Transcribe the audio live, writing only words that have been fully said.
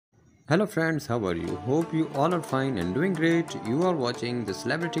Hello friends, how are you? Hope you all are fine and doing great. You are watching the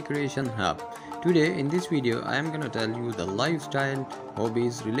Celebrity Creation Hub. Today in this video I am gonna tell you the lifestyle,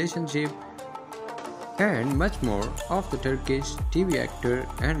 hobbies, relationship and much more of the Turkish TV actor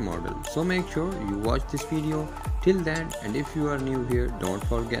and model. So make sure you watch this video till then, and if you are new here, don't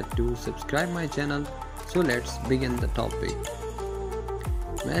forget to subscribe my channel. So let's begin the topic.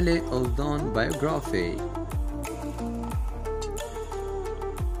 Melih Ozdogan biography.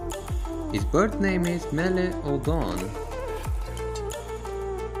 His birth name is Melih Ozdogan.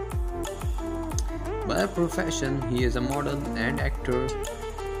 By profession, he is a model and actor.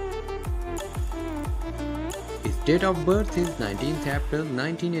 His date of birth is 19th April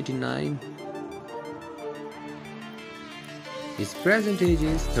 1989. His present age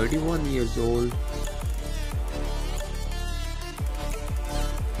is 31 years old.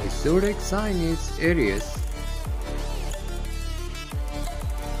 His zodiac sign is Aries.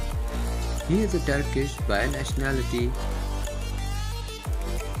 He is a Turkish by nationality.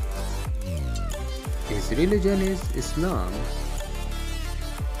 His religion is Islam.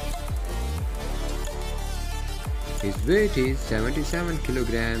 His weight is 77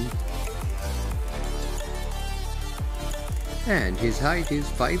 kilograms. And his height is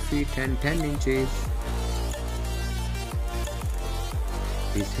 5 feet and 10 inches.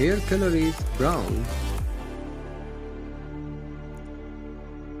 His hair color is brown.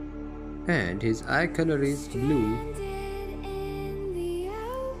 And his eye color is blue.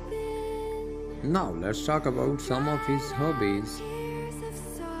 Now let's talk about some of his hobbies.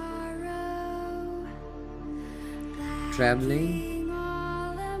 Traveling,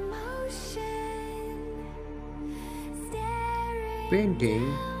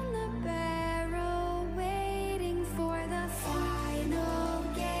 painting,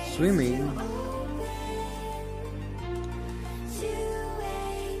 swimming,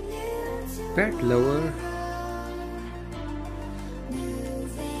 pet lover,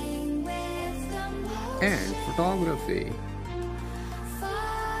 and photography.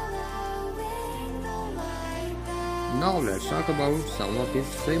 Now let's talk about some of his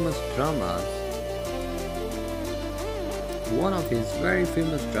famous dramas. One of his very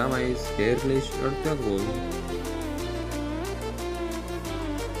famous drama is Melih Ozdogan.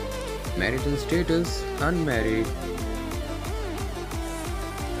 Marital status unmarried.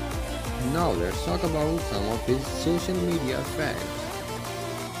 Now let's talk about some of his social media facts.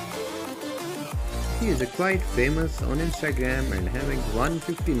 He is quite famous on Instagram and having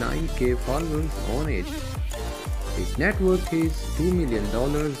 159k followers on it. His net worth is $2 million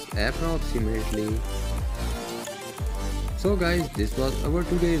approximately. So guys, this was our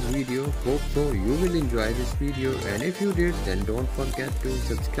today's video. Hope so you will enjoy this video, and if you did, then don't forget to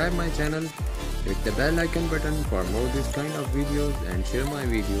subscribe my channel, hit the bell icon button for more this kind of videos, and share my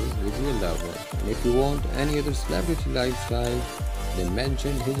videos with your loved ones. And if you want any other celebrity lifestyle, then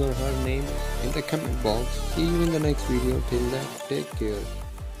mention his or her name in the comment box. See you in the next video. Till then, take care.